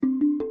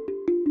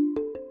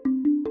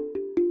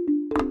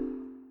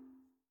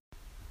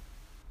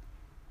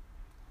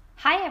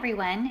Hi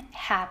everyone,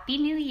 Happy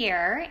New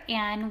Year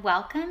and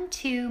welcome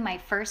to my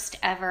first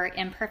ever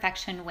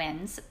Imperfection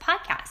Wins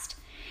podcast.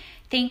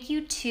 Thank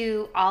you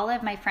to all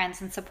of my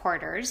friends and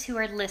supporters who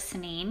are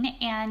listening,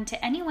 and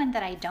to anyone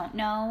that I don't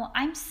know,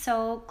 I'm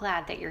so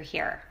glad that you're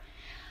here.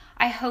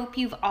 I hope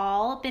you've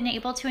all been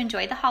able to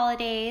enjoy the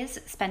holidays,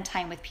 spend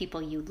time with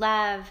people you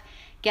love,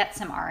 get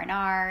some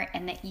R&R,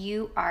 and that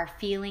you are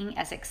feeling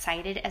as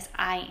excited as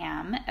I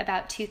am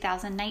about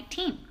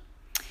 2019.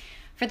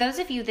 For those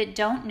of you that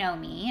don't know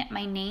me,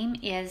 my name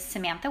is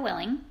Samantha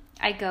Willing.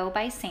 I go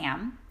by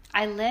Sam.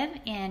 I live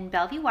in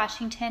Bellevue,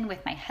 Washington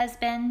with my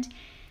husband,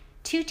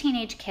 2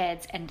 teenage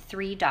kids, and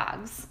 3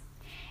 dogs.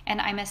 And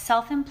I'm a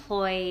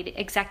self-employed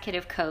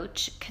executive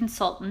coach,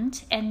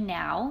 consultant, and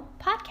now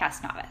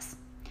podcast novice.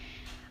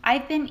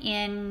 I've been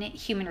in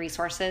human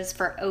resources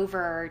for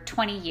over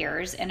 20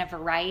 years in a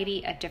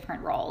variety of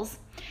different roles,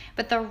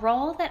 but the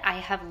role that I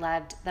have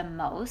loved the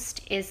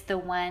most is the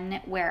one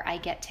where I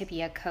get to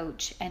be a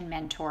coach and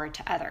mentor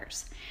to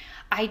others.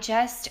 I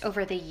just,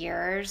 over the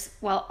years,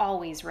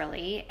 always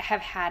really,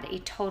 have had a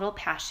total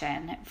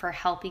passion for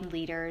helping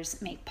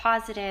leaders make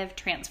positive,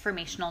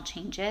 transformational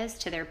changes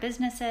to their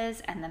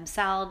businesses and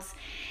themselves,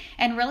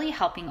 and really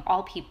helping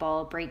all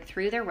people break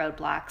through their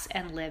roadblocks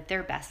and live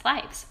their best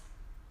lives.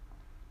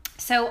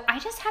 So I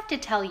just have to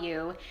tell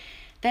you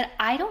that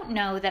I don't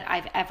know that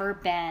I've ever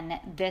been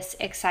this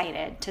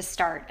excited to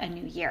start a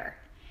new year.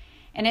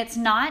 And it's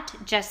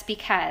not just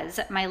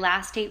because my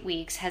last 8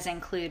 weeks has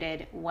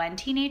included 1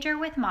 teenager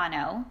with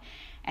mono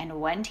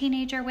and 1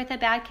 teenager with a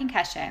bad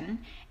concussion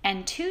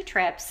and 2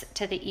 trips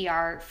to the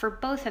ER for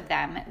both of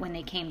them when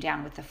they came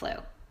down with the flu.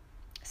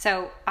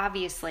 So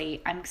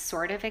obviously, I'm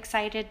sort of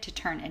excited to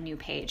turn a new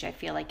page. I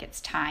feel like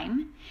it's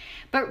time.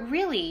 But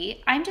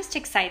really, I'm just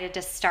excited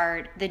to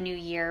start the new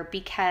year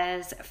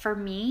because for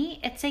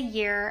me, it's a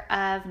year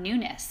of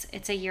newness.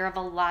 It's a year of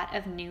a lot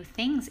of new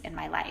things in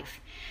my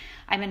life.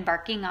 I'm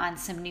embarking on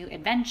some new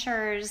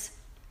adventures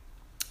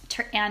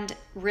and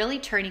really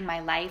turning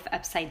my life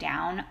upside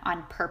down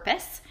on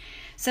purpose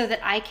so that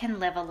I can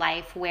live a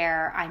life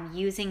where I'm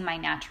using my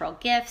natural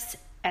gifts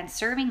and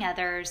serving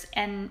others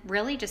and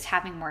really just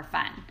having more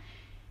fun.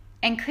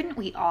 And couldn't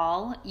we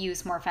all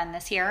use more fun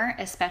this year,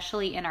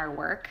 especially in our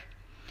work?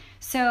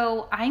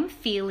 So I'm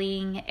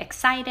feeling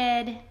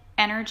excited,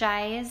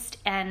 energized,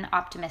 and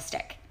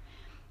optimistic.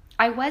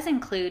 I was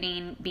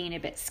including being a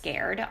bit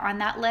scared on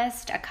that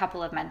list a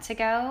couple of months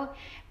ago,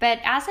 but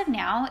as of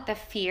now, the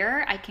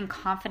fear, I can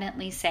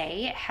confidently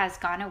say, has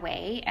gone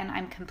away, and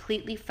I'm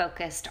completely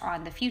focused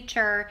on the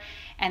future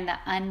and the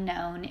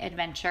unknown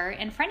adventure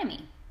in front of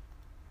me.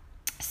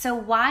 So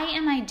why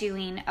am I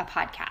doing a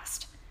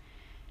podcast?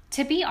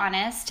 To be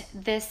honest,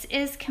 this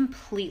is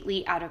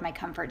completely out of my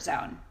comfort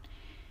zone.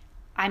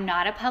 I'm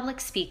not a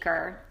public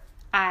speaker.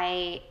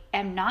 I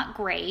am not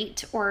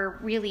great or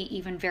really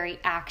even very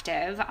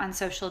active on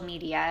social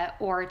media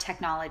or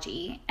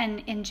technology. And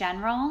in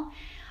general,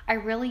 I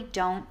really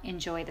don't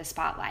enjoy the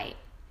spotlight.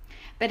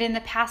 But in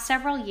the past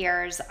several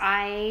years,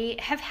 I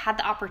have had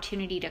the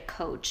opportunity to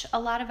coach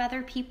a lot of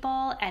other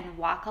people and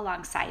walk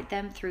alongside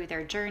them through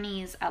their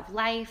journeys of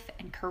life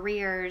and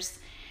careers.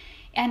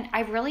 And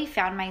I've really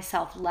found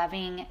myself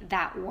loving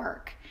that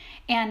work.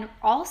 And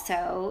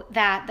also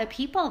that the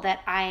people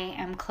that I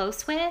am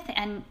close with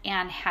and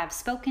have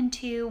spoken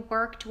to,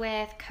 worked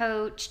with,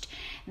 coached,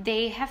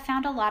 they have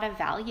found a lot of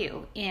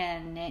value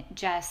in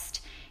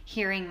just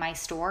hearing my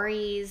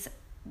stories,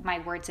 my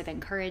words of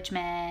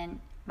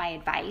encouragement, my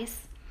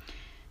advice.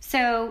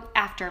 So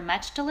after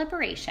much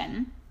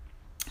deliberation,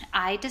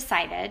 I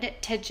decided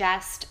to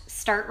just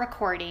start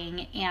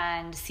recording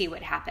and see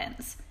what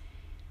happens.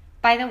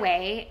 By the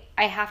way,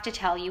 I have to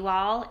tell you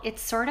all,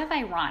 it's sort of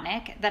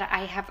ironic that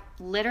I have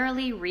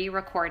literally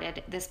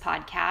re-recorded this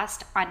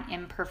podcast on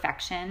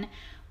imperfection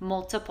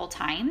multiple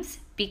times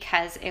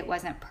because it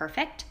wasn't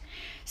perfect.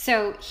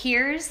 So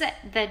here's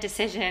the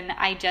decision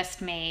I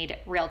just made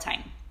real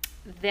time.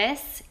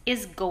 This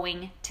is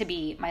going to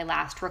be my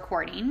last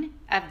recording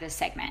of this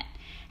segment.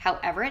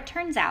 However it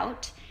turns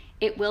out,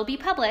 it will be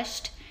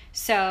published,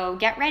 so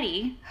get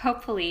ready.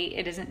 Hopefully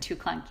it isn't too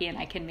clunky and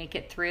I can make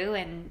it through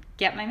and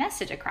get my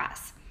message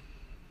across.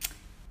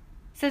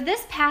 So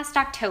this past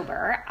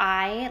October,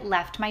 I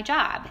left my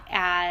job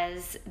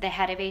as the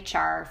head of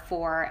HR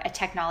for a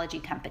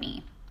technology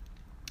company.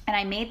 And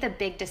I made the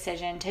big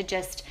decision to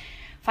just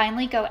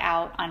finally go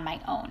out on my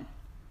own,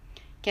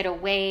 get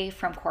away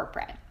from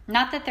corporate.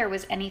 Not that there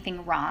was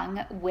anything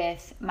wrong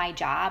with my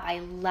job. I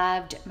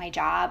loved my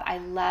job. I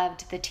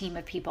loved the team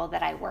of people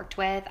that I worked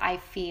with. I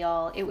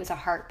feel it was a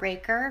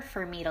heartbreaker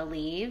for me to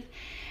leave.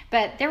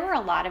 But there were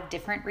a lot of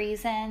different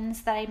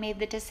reasons that I made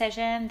the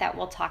decision that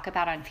we'll talk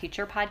about on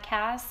future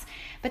podcasts.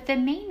 But the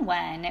main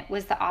one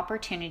was the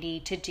opportunity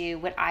to do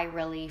what I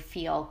really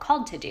feel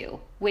called to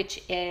do,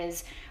 which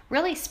is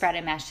really spread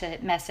a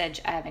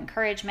message of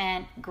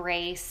encouragement,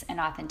 grace, and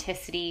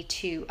authenticity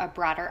to a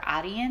broader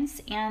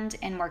audience and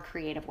in more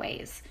creative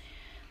ways.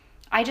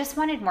 I just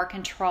wanted more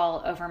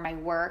control over my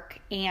work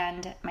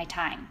and my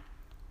time.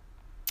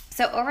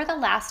 So over the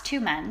last 2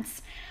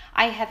 months,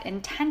 I have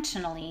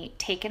intentionally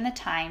taken the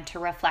time to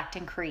reflect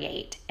and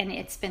create, and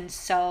it's been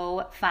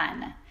so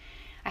fun.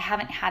 I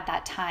haven't had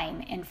that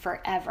time in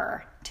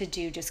forever to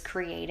do just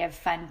creative,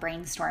 fun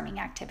brainstorming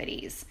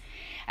activities.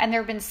 And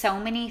there have been so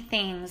many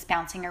things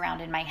bouncing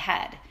around in my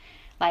head,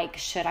 like,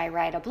 should I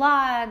write a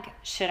blog?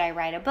 Should I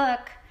write a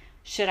book?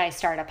 Should I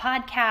start a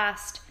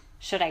podcast?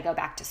 Should I go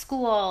back to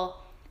school?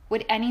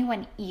 Would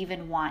anyone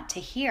even want to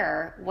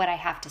hear what I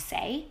have to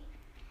say?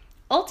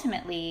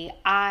 Ultimately,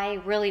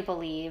 I really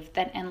believe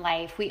that in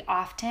life, we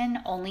often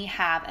only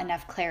have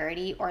enough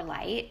clarity or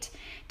light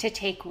to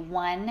take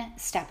one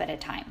step at a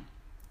time.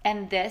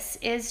 And this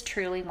is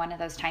truly one of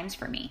those times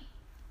for me.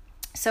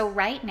 So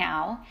right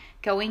now,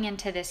 going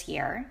into this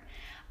year,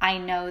 I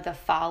know the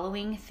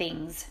following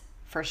things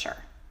for sure.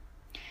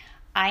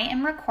 I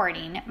am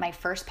recording my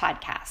first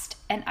podcast,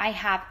 and I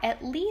have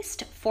at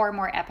least 4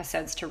 more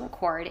episodes to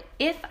record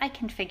if I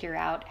can figure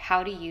out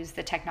how to use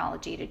the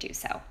technology to do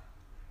so.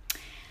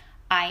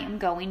 I am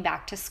going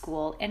back to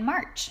school in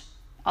March.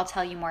 I'll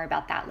tell you more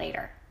about that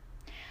later.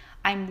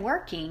 I'm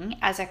working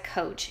as a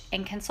coach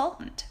and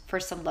consultant for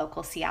some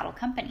local Seattle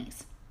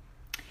companies.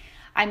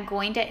 I'm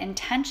going to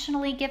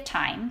intentionally give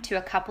time to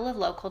a couple of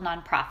local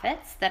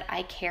nonprofits that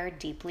I care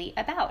deeply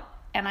about.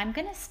 And I'm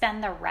going to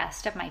spend the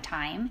rest of my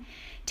time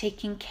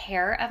taking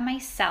care of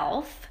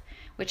myself,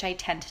 which I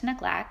tend to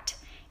neglect,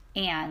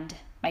 and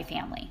my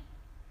family.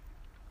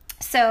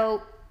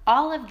 So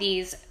all of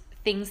these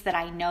things that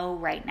I know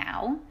right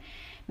now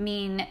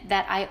mean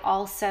that I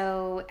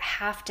also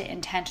have to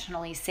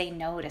intentionally say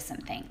no to some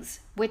things,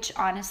 which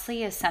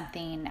honestly is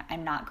something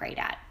I'm not great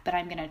at, but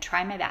I'm going to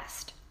try my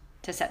best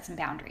to set some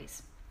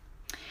boundaries.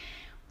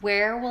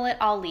 Where will it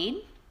all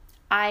lead?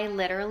 I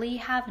literally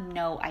have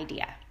no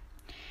idea.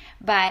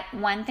 But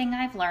one thing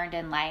I've learned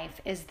in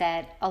life is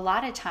that a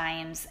lot of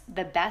times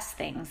the best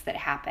things that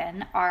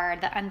happen are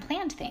the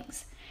unplanned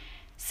things.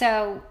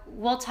 So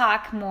we'll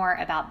talk more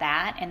about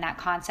that and that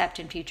concept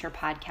in future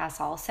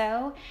podcasts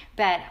also,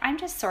 but I'm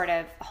just sort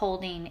of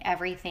holding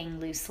everything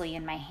loosely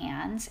in my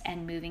hands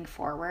and moving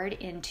forward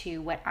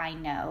into what I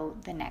know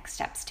the next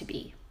steps to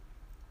be.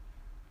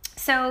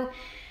 So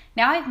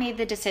now I've made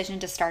the decision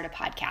to start a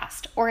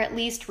podcast, or at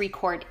least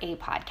record a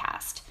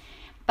podcast,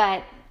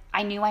 but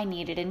I knew I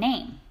needed a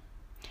name.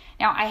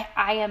 Now,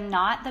 I am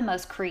not the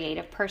most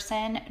creative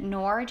person,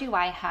 nor do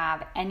I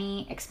have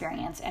any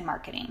experience in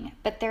marketing,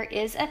 but there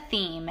is a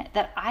theme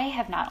that I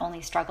have not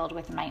only struggled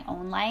with in my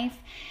own life,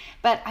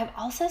 but I've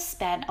also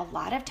spent a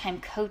lot of time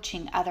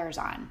coaching others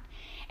on,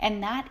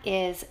 and that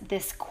is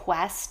this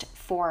quest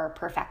for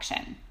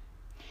perfection.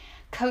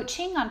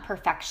 Coaching on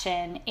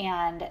perfection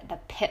and the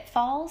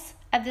pitfalls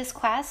of this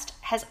quest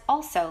has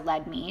also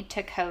led me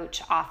to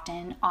coach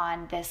often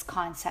on this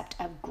concept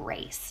of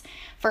grace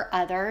for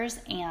others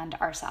and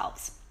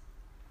ourselves.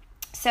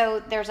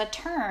 So there's a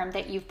term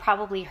that you've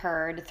probably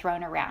heard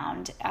thrown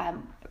around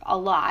a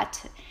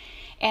lot,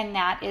 and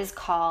that is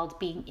called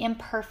being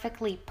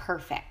imperfectly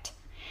perfect.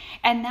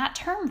 And that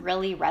term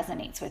really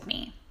resonates with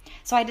me.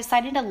 So I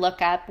decided to look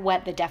up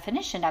what the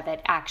definition of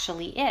it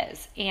actually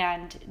is.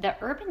 And the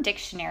Urban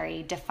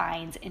Dictionary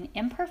defines an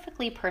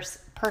imperfectly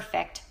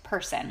perfect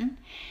person,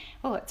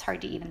 it's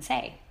hard to even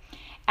say,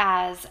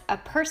 as a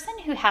person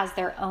who has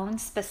their own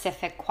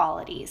specific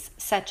qualities,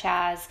 such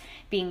as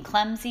being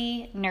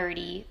clumsy,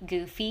 nerdy,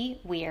 goofy,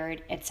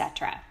 weird,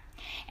 etc.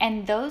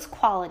 And those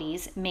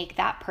qualities make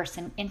that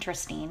person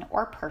interesting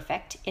or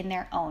perfect in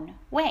their own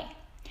way.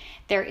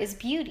 There is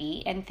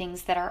beauty in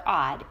things that are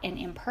odd and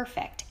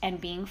imperfect, and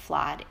being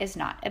flawed is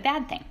not a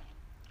bad thing.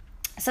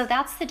 So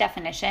that's the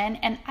definition,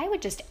 and I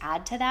would just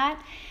add to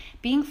that,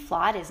 being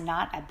flawed is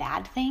not a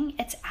bad thing,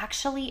 it's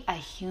actually a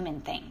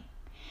human thing.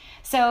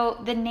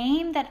 So the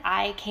name that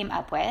I came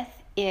up with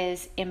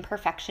is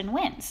Imperfection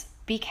Wins,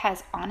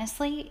 because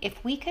honestly,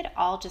 if we could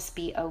all just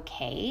be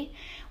okay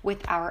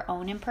with our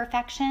own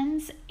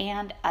imperfections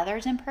and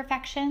others'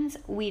 imperfections,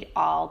 we'd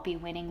all be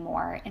winning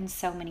more in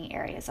so many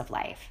areas of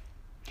life.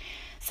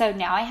 So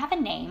now I have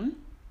a name.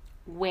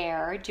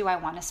 Where do I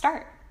want to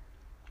start?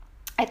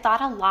 I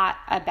thought a lot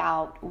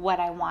about what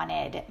I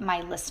wanted my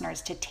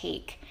listeners to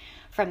take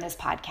from this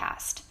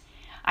podcast.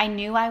 I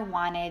knew I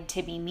wanted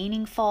to be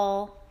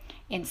meaningful,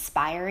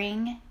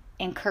 inspiring,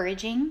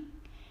 encouraging.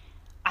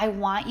 I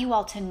want you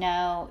all to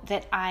know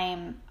that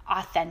I'm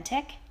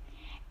authentic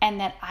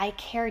and that I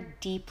care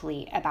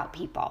deeply about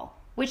people,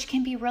 which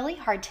can be really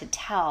hard to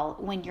tell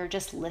when you're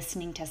just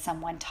listening to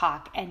someone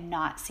talk and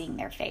not seeing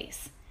their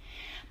face.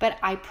 But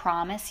I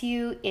promise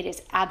you, it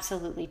is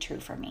absolutely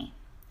true for me.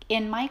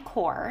 In my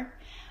core,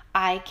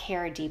 I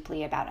care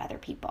deeply about other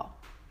people.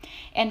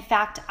 In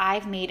fact,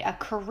 I've made a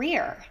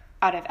career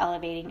out of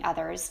elevating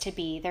others to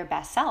be their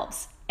best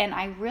selves. And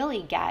I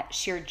really get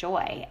sheer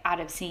joy out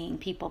of seeing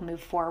people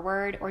move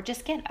forward or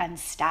just get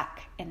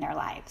unstuck in their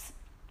lives.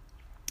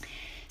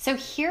 So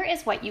here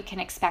is what you can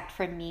expect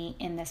from me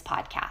in this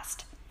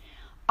podcast: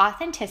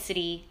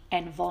 authenticity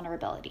and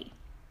vulnerability.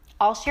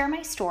 I'll share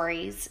my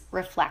stories,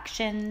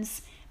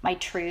 reflections, my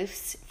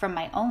truths from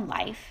my own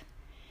life.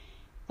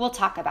 We'll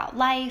talk about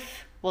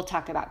life, we'll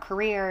talk about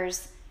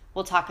careers,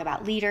 We'll talk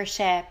about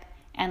leadership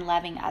and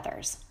loving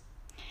others.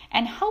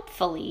 And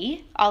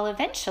hopefully, I'll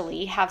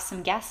eventually have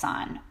some guests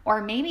on,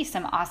 or maybe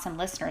some awesome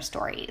listener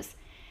stories.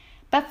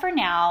 But for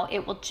now,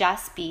 it will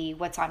just be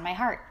what's on my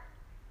heart.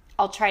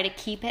 I'll try to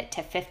keep it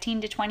to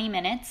 15 to 20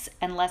 minutes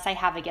unless I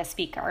have a guest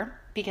speaker,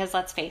 because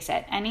let's face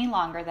it, any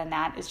longer than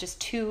that is just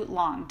too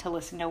long to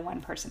listen to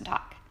one person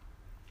talk.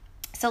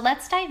 So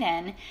let's dive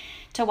in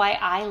to why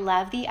I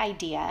love the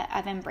idea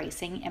of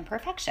embracing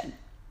imperfection.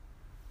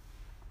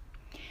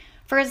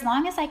 For as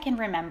long as I can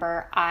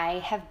remember, I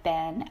have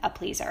been a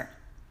pleaser.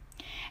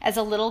 As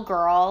a little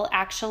girl,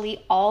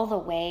 actually all the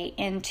way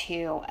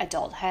into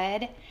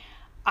adulthood,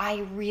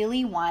 I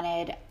really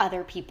wanted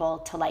other people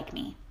to like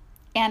me.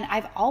 And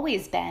I've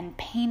always been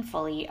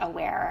painfully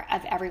aware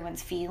of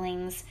everyone's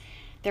feelings,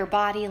 their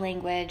body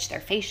language, their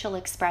facial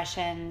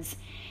expressions.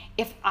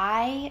 If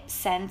I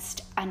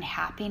sensed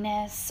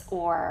unhappiness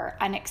or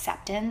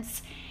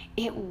unacceptance,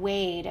 it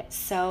weighed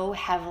so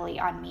heavily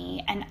on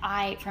me. And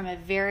I, from a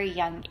very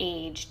young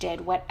age,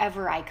 did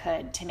whatever I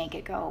could to make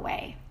it go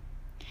away.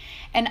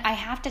 And I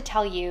have to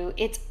tell you,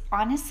 it's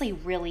honestly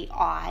really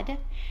odd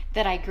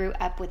that I grew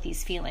up with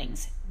these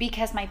feelings,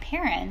 because my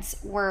parents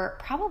were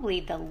probably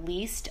the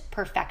least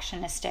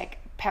perfectionistic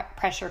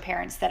pressure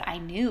parents that I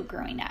knew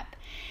growing up.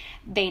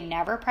 They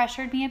never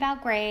pressured me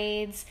about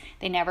grades.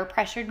 They never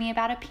pressured me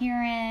about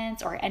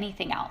appearance or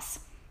anything else.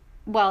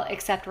 Well,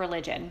 except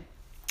religion.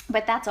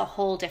 But that's a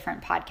whole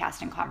different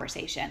podcast and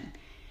conversation.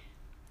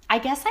 I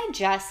guess I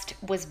just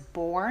was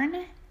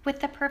born with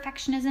the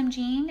perfectionism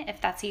gene, if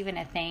that's even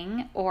a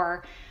thing,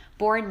 or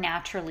born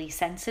naturally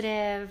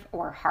sensitive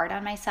or hard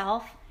on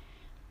myself.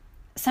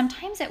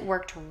 Sometimes it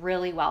worked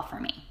really well for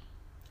me.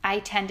 I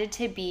tended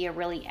to be a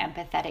really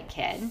empathetic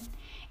kid,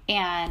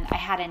 and I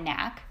had a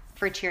knack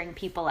for cheering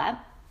people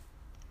up,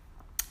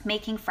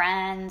 making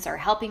friends, or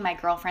helping my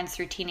girlfriends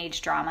through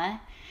teenage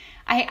drama.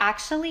 I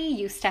actually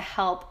used to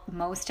help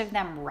most of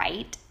them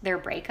write their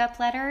breakup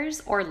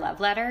letters or love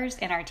letters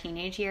in our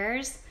teenage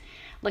years.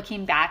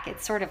 Looking back,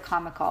 it's sort of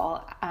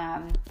comical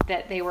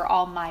that they were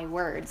all my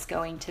words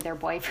going to their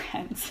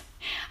boyfriends.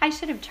 I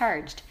should have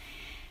charged.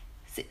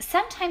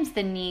 Sometimes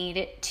the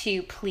need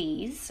to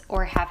please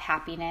or have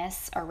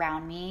happiness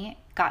around me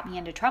got me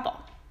into trouble.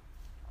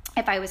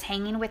 If I was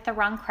hanging with the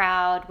wrong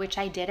crowd, which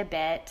I did a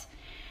bit,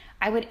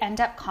 I would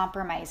end up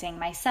compromising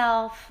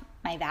myself,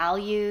 my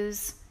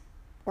values,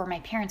 or my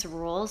parents'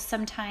 rules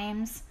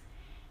sometimes.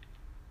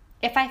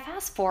 If I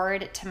fast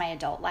forward to my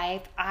adult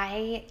life,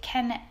 I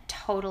can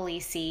totally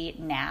see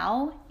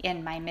now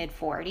in my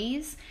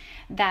mid-40s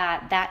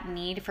that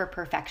need for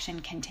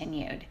perfection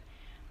continued.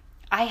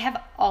 I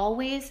have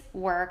always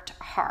worked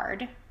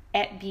hard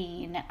at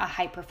being a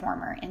high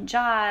performer in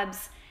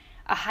jobs,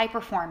 a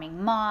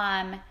high-performing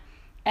mom,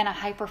 and a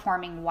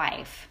high-performing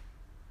wife.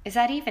 Is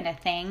that even a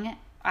thing?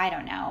 I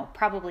don't know.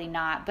 Probably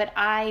not, but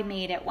I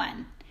made it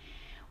one.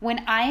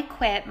 When I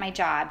quit my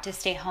job to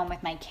stay home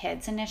with my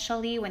kids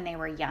initially when they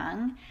were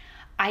young,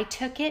 I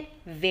took it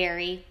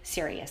very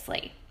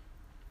seriously.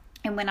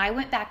 And when I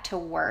went back to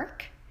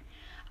work,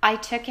 I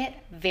took it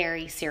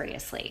very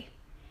seriously.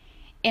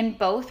 In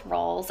both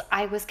roles,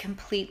 I was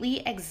completely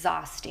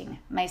exhausting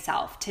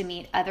myself to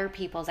meet other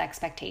people's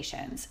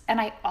expectations, and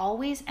I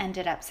always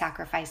ended up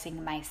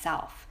sacrificing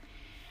myself.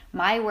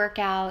 My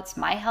workouts,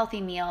 my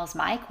healthy meals,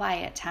 my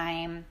quiet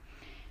time.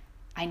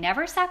 I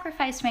never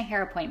sacrificed my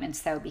hair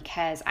appointments though,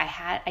 because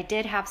I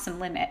did have some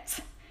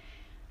limits.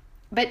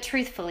 But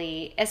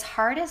truthfully, as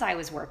hard as I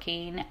was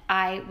working,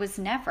 I was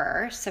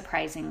never,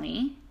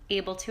 surprisingly,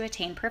 able to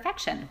attain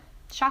perfection.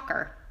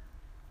 Shocker.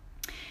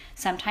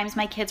 Sometimes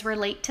my kids were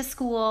late to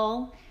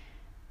school.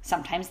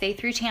 Sometimes they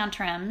threw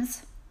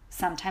tantrums.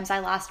 Sometimes I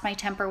lost my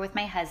temper with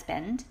my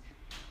husband.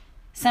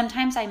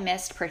 Sometimes I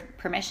missed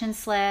permission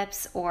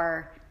slips,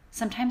 or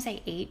sometimes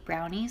I ate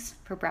brownies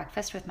for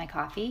breakfast with my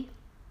coffee.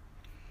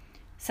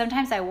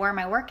 Sometimes I wore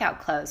my workout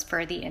clothes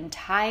for the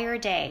entire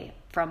day,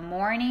 from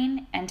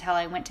morning until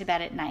I went to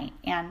bed at night,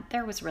 and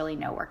there was really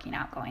no working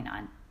out going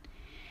on.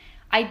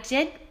 I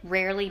did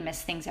rarely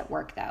miss things at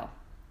work, though.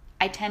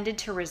 I tended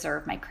to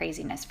reserve my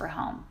craziness for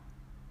home.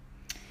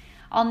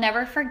 I'll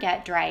never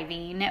forget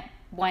driving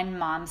one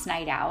mom's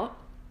night out.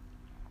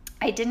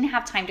 I didn't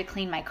have time to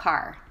clean my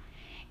car,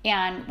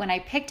 and when I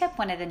picked up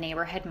one of the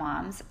neighborhood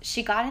moms,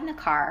 she got in the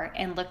car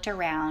and looked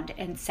around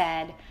and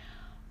said,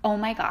 "Oh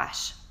my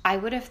gosh, I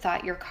would have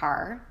thought your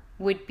car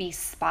would be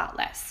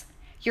spotless.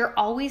 You're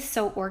always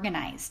so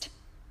organized."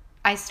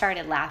 I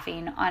started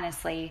laughing,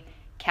 honestly.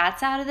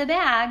 Cat's out of the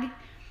bag.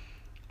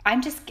 I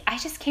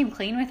just came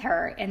clean with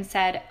her and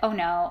said, "Oh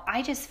no,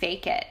 I just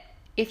fake it.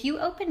 If you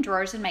open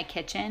drawers in my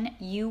kitchen,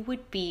 you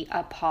would be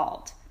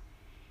appalled."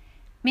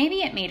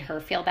 Maybe it made her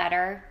feel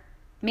better.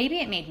 Maybe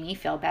it made me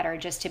feel better,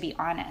 just to be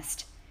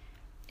honest.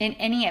 In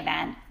any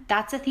event,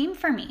 that's a theme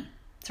for me,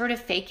 sort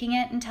of faking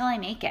it until I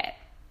make it.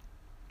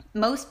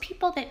 Most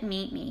people that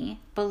meet me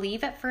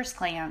believe at first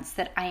glance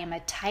that I am a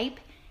type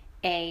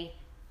A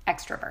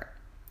extrovert.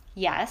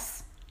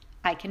 Yes,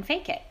 I can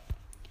fake it.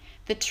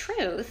 The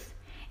truth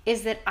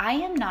is that I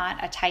am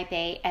not a type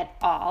A at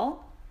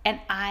all, and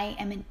I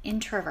am an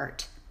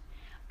introvert.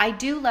 I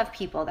do love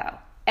people though,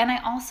 and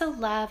I also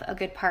love a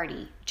good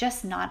party,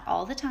 just not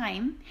all the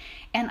time,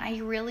 and I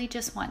really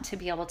just want to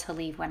be able to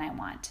leave when I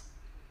want.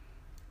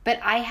 But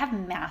I have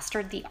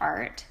mastered the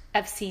art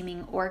of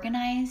seeming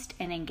organized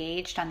and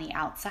engaged on the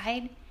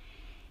outside,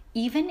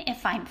 even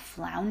if I'm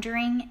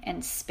floundering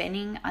and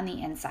spinning on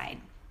the inside.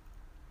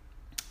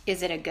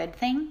 Is it a good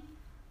thing?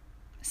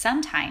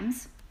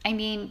 Sometimes. I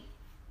mean,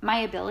 my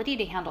ability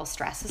to handle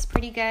stress is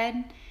pretty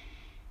good.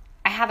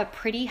 I have a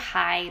pretty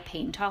high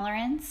pain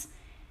tolerance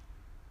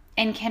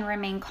and can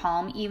remain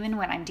calm even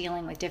when I'm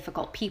dealing with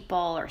difficult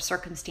people or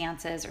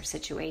circumstances or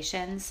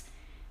situations.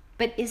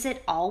 But is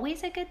it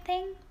always a good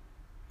thing?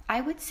 I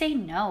would say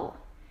no.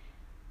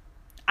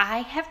 I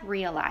have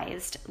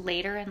realized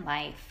later in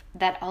life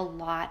that a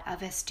lot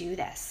of us do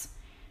this.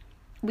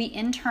 We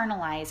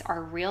internalize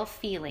our real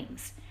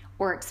feelings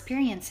or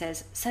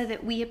experiences so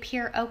that we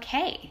appear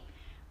okay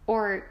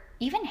or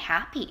even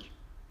happy.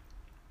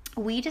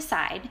 We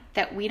decide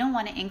that we don't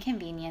want to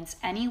inconvenience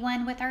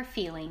anyone with our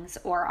feelings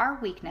or our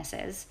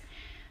weaknesses,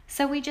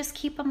 so we just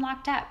keep them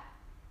locked up.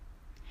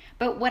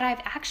 But what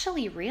I've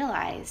actually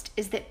realized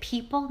is that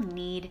people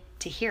need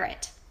to hear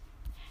it.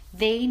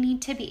 They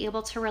need to be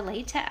able to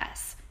relate to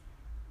us.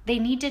 They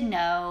need to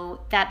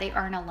know that they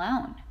aren't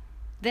alone,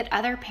 that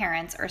other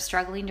parents are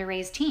struggling to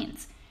raise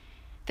teens,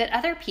 that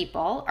other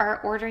people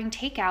are ordering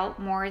takeout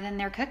more than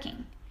they're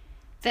cooking,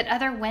 that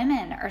other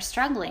women are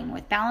struggling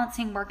with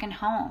balancing work and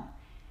home,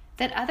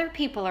 that other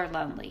people are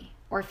lonely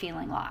or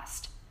feeling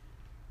lost.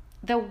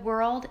 The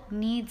world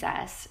needs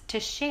us to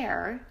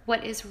share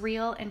what is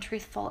real and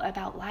truthful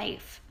about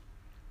life.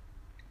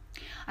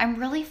 I'm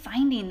really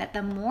finding that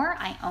the more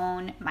I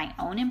own my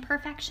own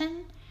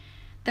imperfection,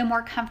 the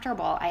more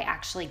comfortable I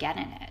actually get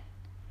in it.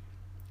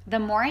 The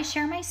more I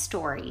share my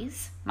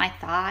stories, my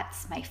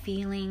thoughts, my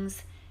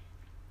feelings,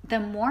 the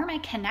more my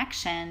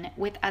connection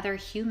with other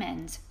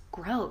humans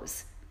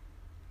grows.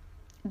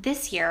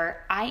 This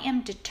year, I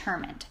am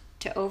determined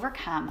to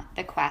overcome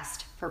the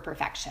quest for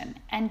perfection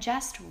and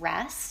just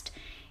rest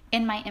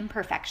in my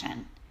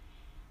imperfection.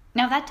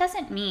 Now, that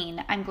doesn't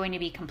mean I'm going to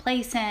be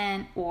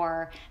complacent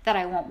or that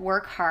I won't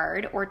work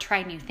hard or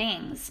try new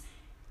things.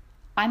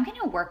 I'm going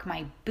to work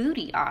my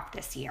booty off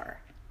this year,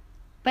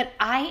 but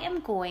I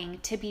am going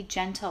to be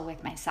gentle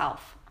with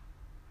myself.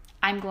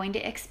 I'm going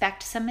to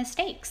expect some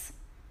mistakes.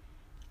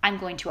 I'm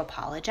going to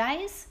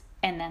apologize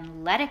and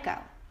then let it go.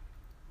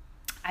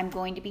 I'm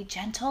going to be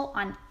gentle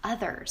on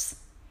others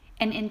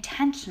and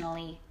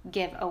intentionally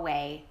give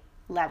away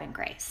love and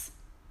grace.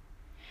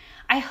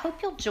 I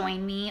hope you'll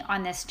join me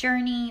on this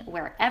journey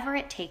wherever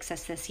it takes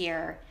us this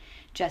year,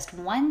 just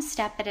one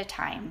step at a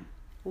time,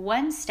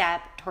 one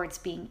step towards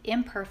being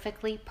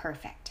imperfectly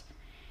perfect,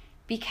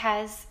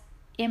 because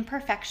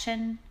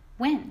imperfection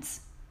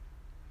wins.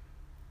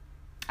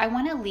 I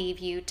want to leave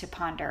you to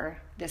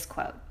ponder this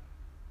quote.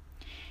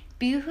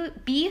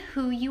 Be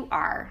who you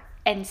are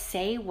and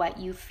say what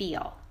you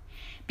feel,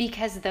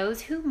 because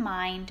those who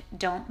mind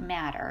don't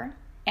matter,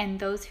 and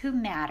those who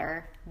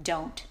matter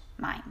don't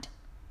mind.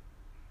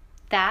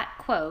 That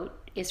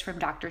quote is from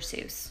Dr.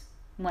 Seuss,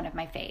 one of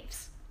my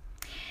faves.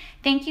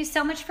 Thank you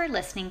so much for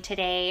listening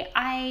today.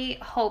 I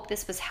hope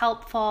this was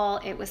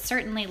helpful. It was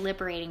certainly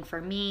liberating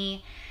for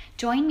me.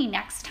 Join me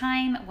next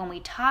time when we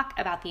talk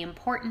about the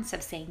importance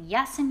of saying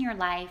yes in your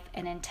life.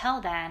 And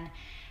until then,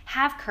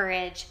 have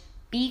courage,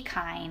 be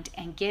kind,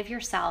 and give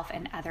yourself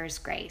and others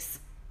grace.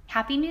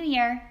 Happy New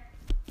Year!